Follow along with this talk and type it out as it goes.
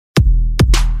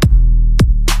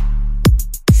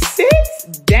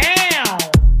down.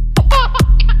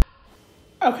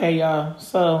 Okay, y'all.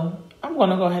 So I'm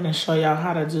gonna go ahead and show y'all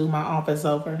how to do my office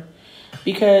over,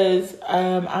 because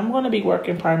I'm gonna be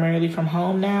working primarily from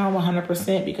home now,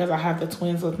 100%, because I have the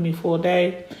twins with me full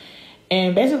day.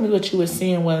 And basically what you were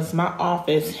seeing was my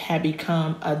office had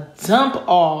become a dump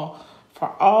all for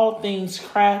all things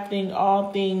crafting,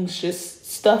 all things, just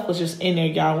stuff was just in there,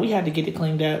 y'all. We had to get it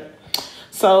cleaned up.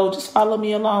 So just follow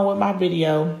me along with my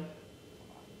video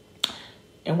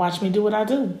and watch me do what I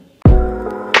do.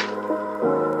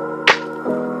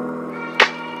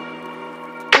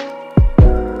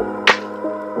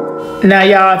 Now,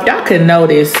 y'all, if y'all could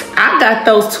notice, I got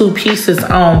those two pieces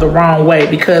on the wrong way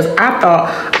because I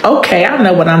thought, okay, I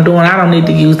know what I'm doing. I don't need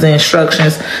to use the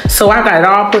instructions. So I got it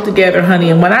all put together,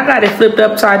 honey. And when I got it flipped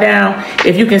upside down,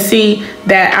 if you can see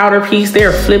that outer piece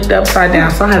there flipped upside down.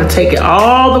 So I had to take it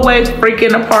all the way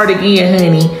freaking apart again,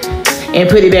 honey, and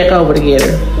put it back over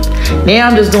together. Now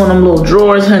I'm just doing them little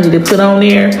drawers, honey, to put on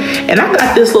there. And I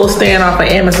got this little stand off of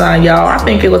Amazon, y'all. I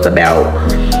think it was about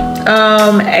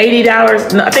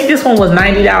 $80. No, I think this one was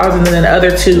 $90, and then the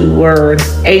other two were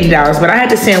 $80. But I had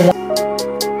to send one.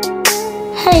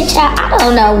 Hey, child, I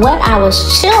don't know what I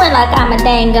was chewing like I'm a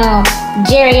dang on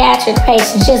geriatric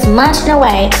patient, just munching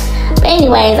away. But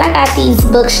anyways, I got these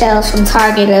bookshelves from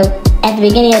Target at the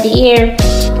beginning of the year,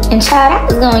 and child, I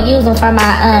was gonna use them for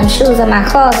my shoes in my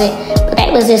closet, but they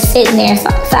was just sitting there, so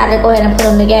I decided to go ahead and put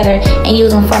them together and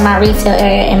use them for my retail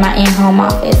area in my in-home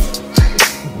office.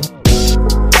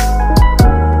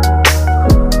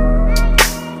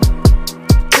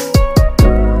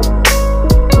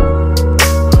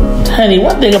 Honey,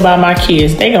 one thing about my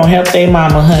kids, they gonna help their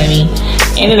mama, honey.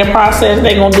 And in the process,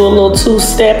 they gonna do a little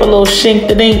two-step, a little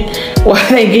shink-da-dink while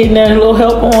they getting their little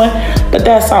help on. But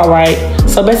that's all right.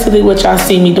 So basically what y'all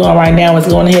see me doing right now is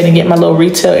going ahead and get my little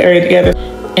retail area together.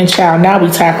 And child, now we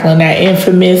tackling that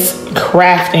infamous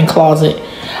crafting closet.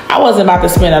 I wasn't about to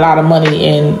spend a lot of money,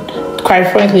 and quite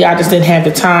frankly, I just didn't have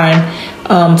the time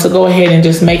to go ahead and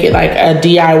just make it like a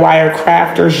DIY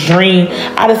crafter's dream.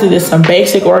 I just needed some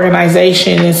basic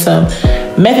organization and some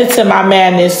method to my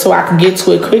madness so I can get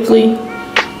to it quickly.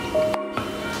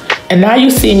 And now you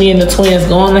see me and the twins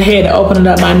going ahead and opening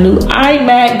up my new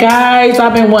iMac, guys.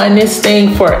 I've been wanting this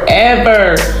thing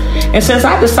forever. And since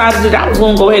I decided that I was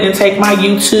going to go ahead and take my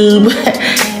YouTube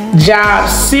job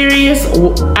serious,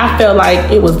 I felt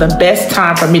like it was the best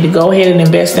time for me to go ahead and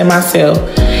invest in myself.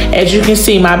 As you can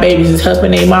see, my babies is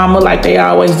helping their mama like they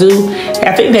always do.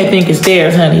 I think they think it's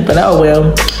theirs, honey, but oh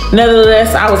well.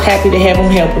 Nevertheless, I was happy to have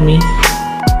them helping me.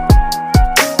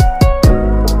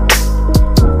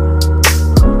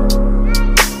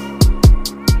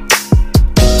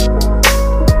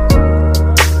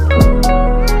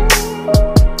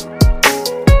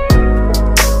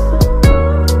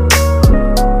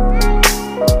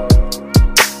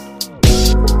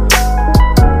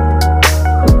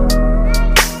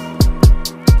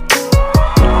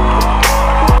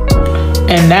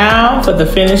 And now for the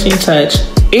finishing touch.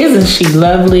 Isn't she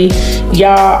lovely?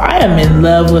 Y'all, I am in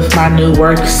love with my new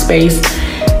workspace.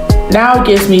 Now it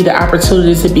gives me the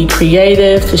opportunity to be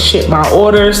creative, to ship my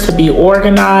orders, to be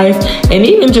organized, and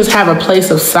even just have a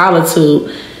place of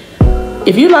solitude.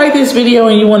 If you like this video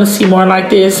and you want to see more like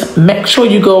this, make sure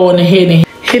you go on ahead and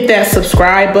hit that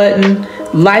subscribe button,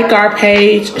 like our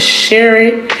page, share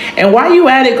it. And while you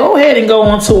at it, go ahead and go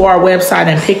onto our website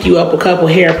and pick you up a couple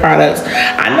hair products.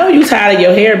 I know you tired of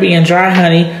your hair being dry,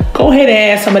 honey. Go ahead and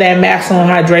add some of that maximum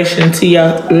hydration into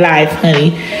your life,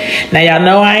 honey. Now, y'all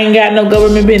know I ain't got no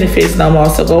government benefits no more.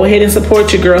 So go ahead and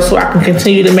support your girl so I can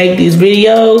continue to make these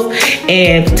videos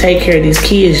and take care of these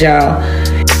kids, y'all.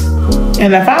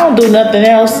 And if I don't do nothing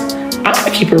else, I'm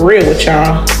gonna keep it real with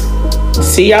y'all.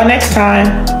 See y'all next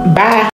time. Bye.